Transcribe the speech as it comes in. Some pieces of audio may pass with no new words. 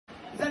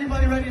Is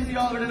anybody ready to see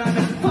Oliver tonight?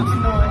 Make some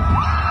fucking noise.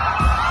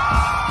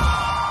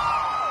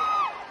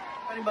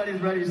 If anybody's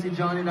ready to see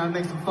Johnny tonight,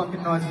 make some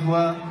fucking noise as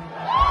well.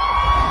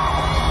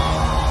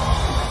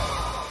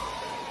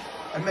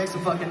 And make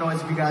some fucking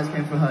noise if you guys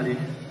came for Huddy.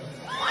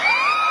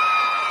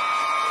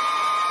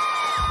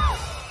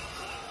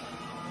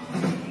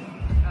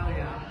 Hell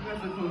yeah. You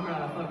guys are a cool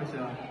crowd. I fuck with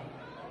y'all.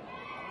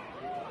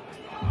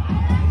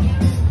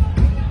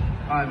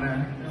 Alright, man.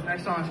 This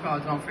next song is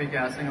called Don't Freak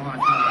Out. Sing along.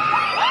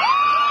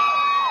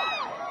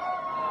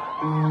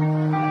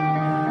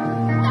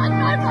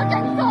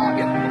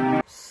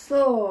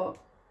 So,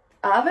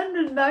 I haven't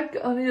been back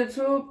on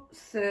YouTube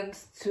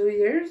since 2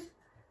 years.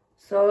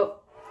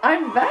 So,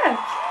 I'm back.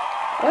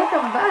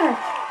 Welcome back.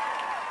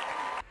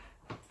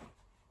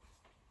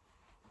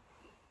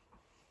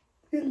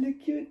 Hello,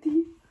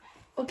 cutie.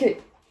 Okay,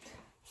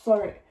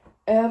 sorry.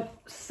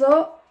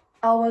 So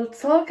I will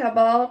talk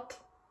about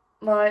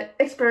my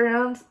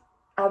experience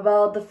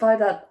about the fact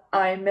that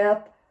I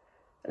met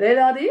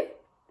Lilhuddy,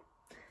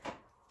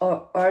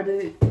 or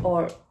Huddy,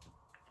 or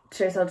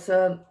Chase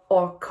Hudson,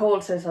 or Cole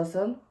Chase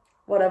Hudson,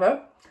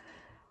 whatever.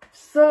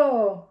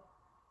 So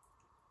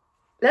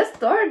let's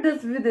start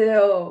this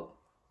video.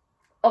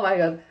 Oh my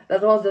god,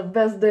 that was the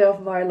best day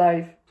of my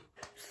life.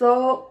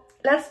 So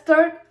let's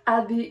start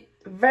at the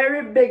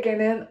very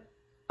beginning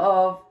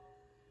of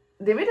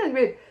the meet and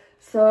greet.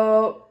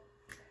 So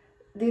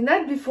the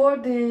night before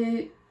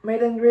the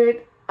meet and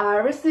greet, I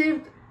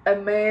received a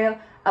mail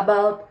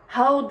about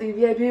how the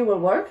VIP will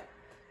work,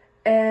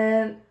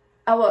 and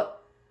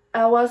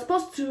I was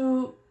supposed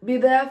to be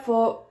there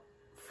for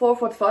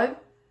 4:45,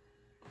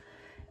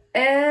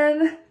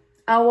 and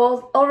I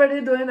was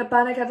already doing a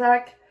panic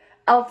attack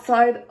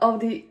outside of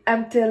the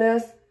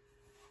MTLS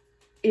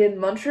in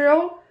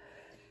Montreal,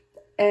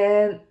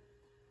 and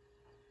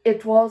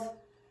it was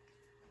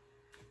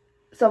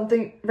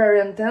something very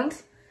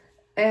intense.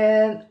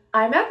 And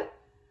I met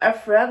a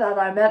friend that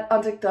I met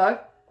on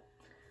TikTok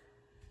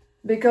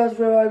because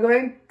we were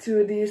going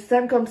to the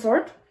same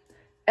concert,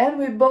 and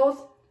we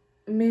both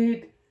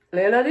meet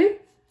Lilhuddy,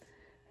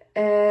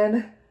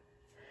 and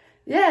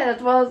yeah,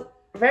 it was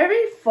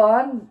very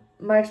fun,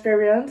 my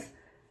experience.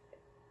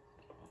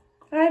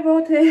 Hi,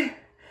 Bote.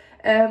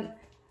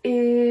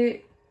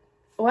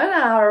 When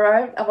I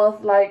arrived, I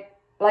was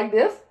like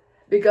this,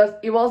 because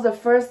it was the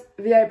first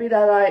VIP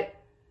that I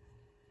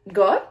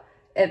got,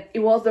 and it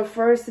was the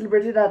first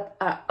celebrity that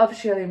I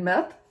officially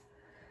met.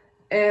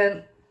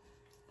 And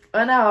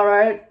when I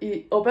arrived,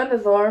 he opened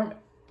his arm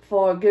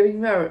for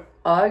giving me a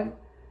hug,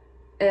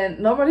 and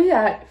normally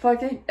I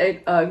fucking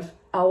hate hugs.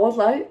 I was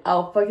like,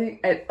 I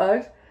fucking hate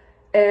hugs,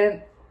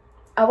 and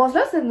I was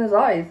just in his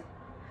eyes.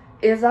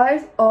 His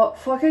eyes are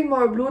fucking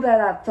more blue than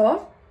I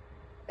thought,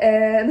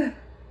 and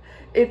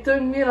it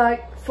took me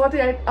like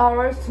 48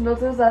 hours to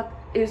notice that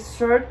his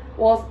shirt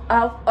was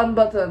half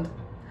unbuttoned.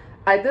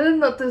 I didn't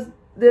notice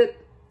it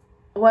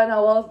when I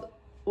was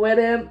with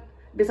him,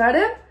 beside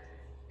him,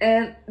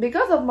 and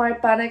because of my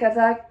panic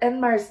attack and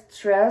my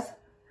stress,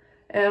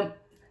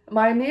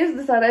 my knees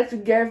decided to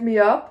give me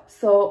up,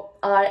 so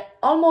I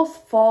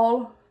almost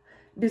fall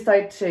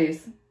beside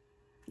Chase.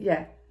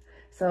 Yeah,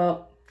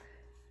 so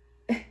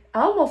I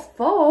almost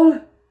fall.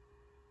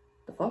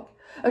 The fuck?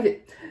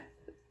 Okay.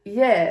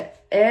 Yeah,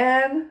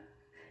 and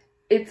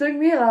it took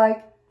me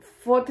like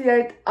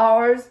 48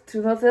 hours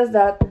to notice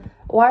that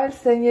while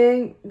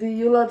singing the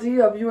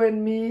eulogy of You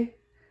and Me,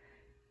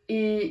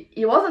 he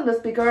was on the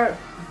speaker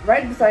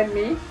right beside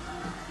me,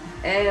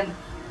 and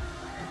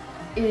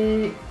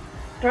he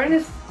turned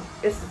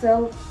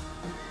himself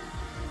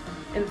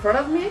in front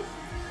of me.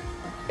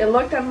 He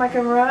looked at my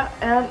camera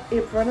and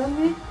he pointed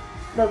me.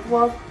 That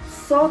was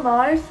so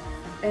nice,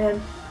 and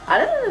I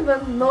didn't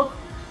even notice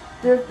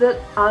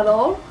that at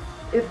all.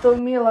 It took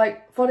me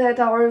like 48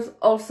 hours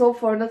also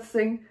for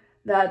noticing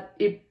that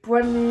he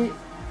pointed me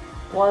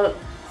while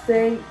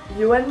saying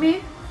You and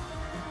Me,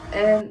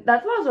 and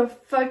that was a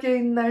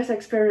fucking nice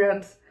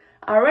experience.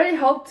 I really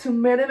hope to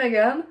meet him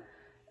again.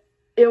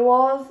 It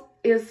was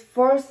his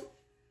first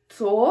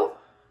tour,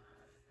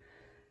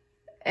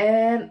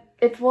 and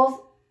it was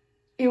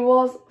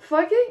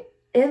fucking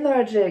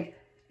energetic.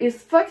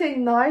 It's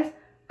fucking nice.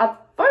 At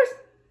first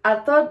I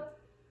thought,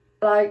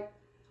 like,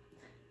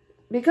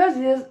 because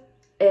he's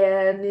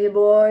any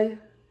boy,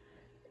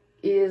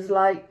 is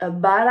like a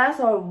badass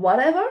or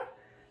whatever,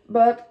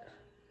 but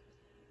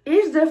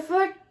he's the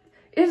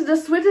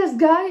sweetest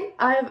guy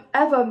I have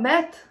ever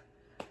met.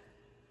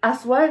 I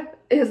swear,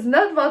 it's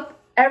not what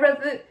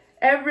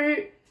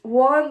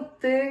everyone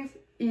thinks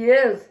he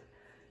is.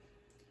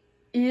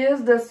 He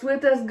is the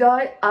sweetest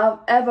guy I've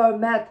ever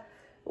met.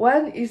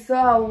 When he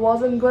saw I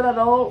wasn't good at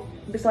all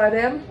beside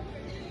him,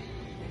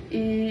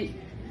 he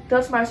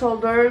touched my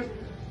shoulders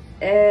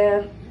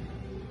and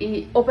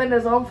he opened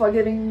his arm for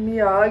giving me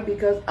a hug,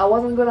 because I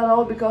wasn't good at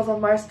all because of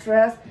my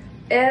stress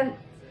and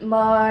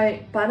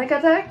my panic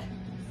attack.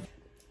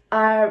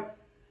 I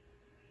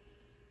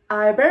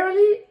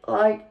barely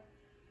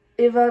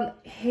even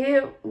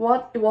hear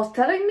what he was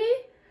telling me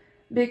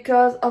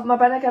because of my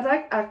panic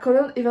attack. I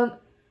couldn't even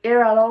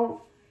hear at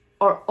all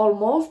or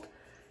almost,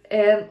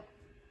 and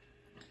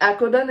I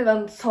couldn't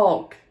even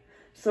talk.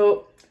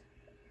 So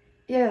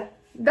yeah,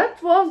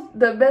 that was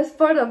the best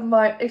part of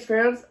my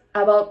experience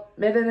about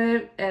meeting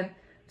him and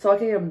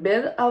talking a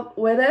bit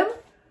with him.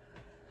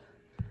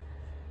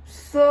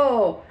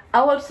 So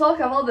I will talk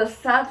about the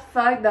sad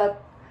fact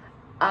that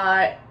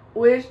I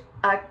wish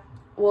I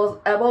was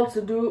able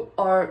to do,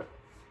 or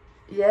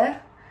yeah,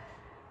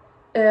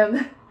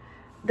 the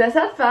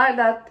sad fact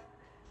that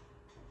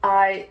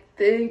I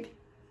think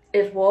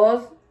it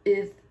was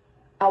is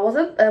I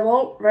wasn't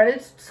ready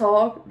to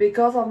talk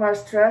because of my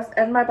stress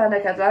and my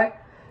panic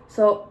attack.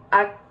 So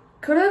I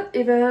couldn't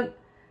even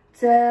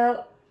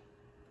tell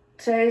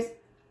Chase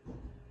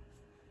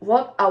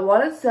what I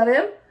wanted to tell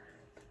him.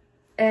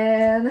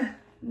 And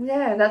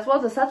yeah, that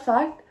was a sad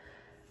fact.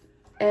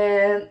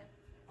 And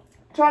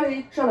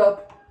Charlie, shut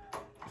up.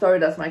 Sorry,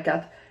 that's my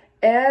cat.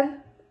 And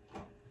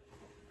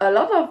a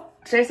lot of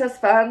Chase's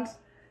fans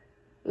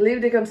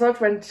leave the concert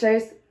when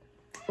Chase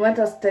went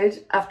on stage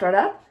after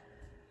that.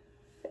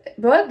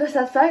 But the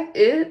sad fact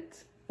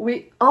is,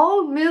 we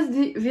all missed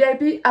the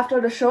VIP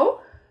after the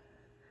show.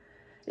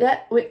 Yeah,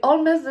 we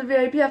all missed the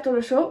VIP after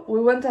the show.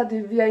 We went at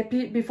the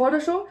VIP before the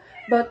show,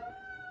 but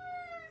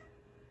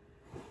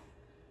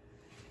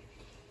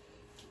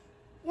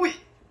we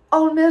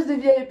all missed the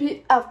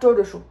VIP after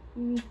the show.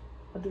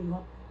 What do you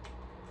want?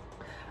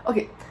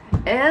 Okay,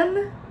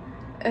 and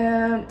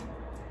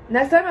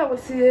next time I will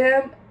see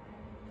him,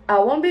 I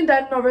won't be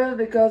that nervous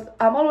because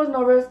I'm always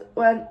nervous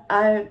when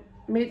I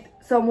meet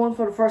someone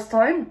for the first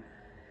time,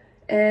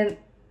 and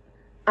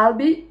I'll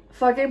be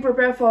fucking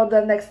prepared for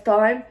the next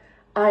time.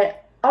 I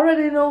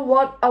already know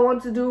what I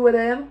want to do with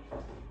him,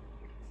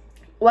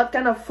 what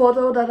kind of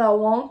photo that I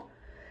want,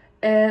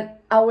 and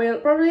I will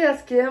probably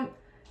ask him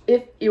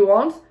if he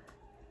wants,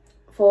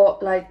 for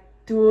like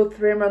 2 or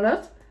 3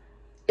 minutes,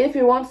 if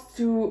he wants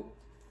to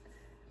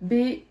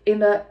be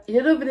in a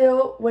YouTube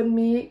video with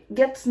me,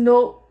 get to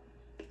know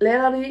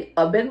Lilhuddy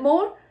a bit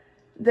more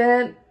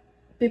than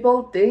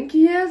people think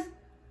he is.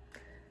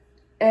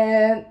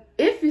 And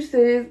if he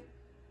says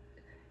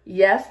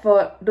yes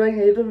for doing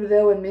a YouTube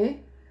video with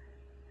me,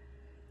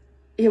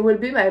 it will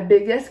be my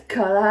biggest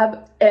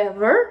collab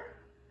ever.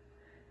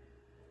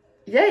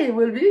 Yeah, it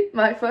will be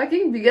my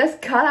fucking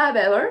biggest collab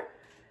ever.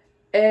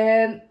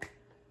 And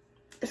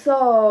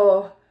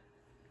so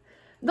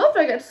don't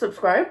forget to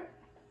subscribe.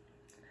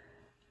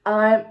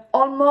 I'm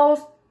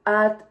almost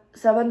at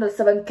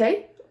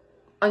 7.7K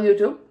on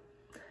YouTube.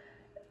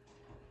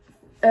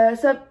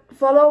 So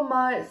follow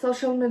my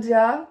social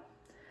media.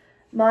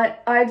 My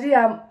ID,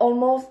 I'm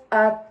almost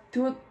at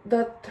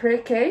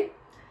 2.3K.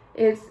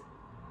 It's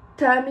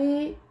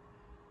Tammy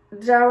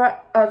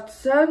Jara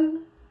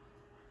Hudson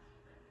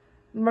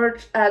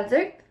merch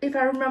addict, if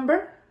I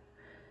remember.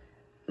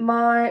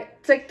 My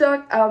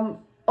TikTok, I'm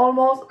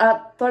almost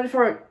at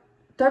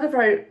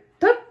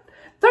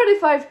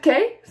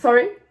 35K,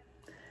 sorry.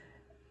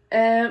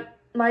 And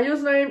my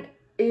username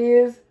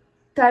is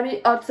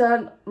Tammy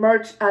Hudson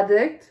merch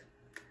addict.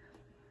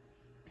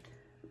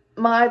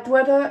 My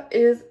Twitter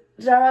is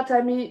Jara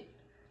Tammy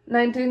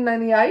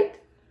 1998.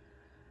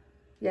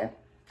 Yeah.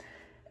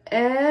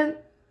 And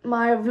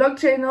my vlog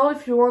channel,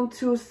 if you want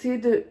to see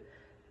the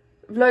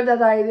vlog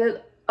that I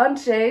did on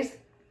Chase,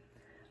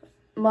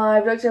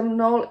 my vlog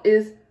channel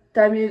is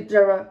Tammy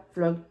Jara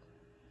Vlog.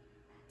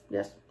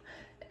 Yes.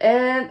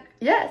 And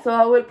yeah, so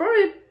I will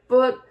probably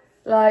put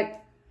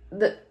like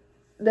the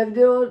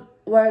video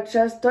where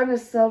Chase turned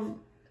himself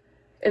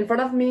in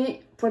front of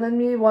me, pointed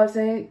me while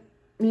saying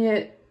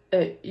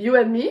you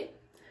and me,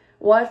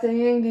 while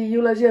singing the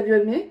eulogy of you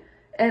and me.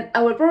 And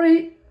I will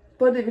probably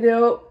put the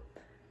video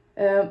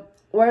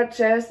where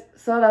Chase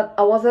saw that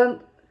I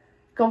wasn't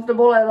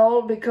comfortable at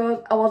all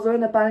because I was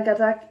doing a panic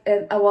attack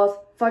and I was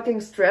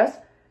fucking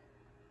stressed.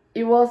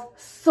 He was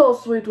so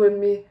sweet with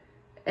me.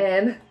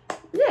 And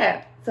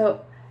yeah,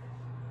 so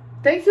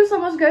thank you so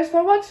much guys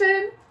for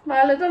watching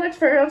my little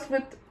experience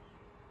with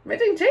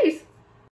meeting Chase.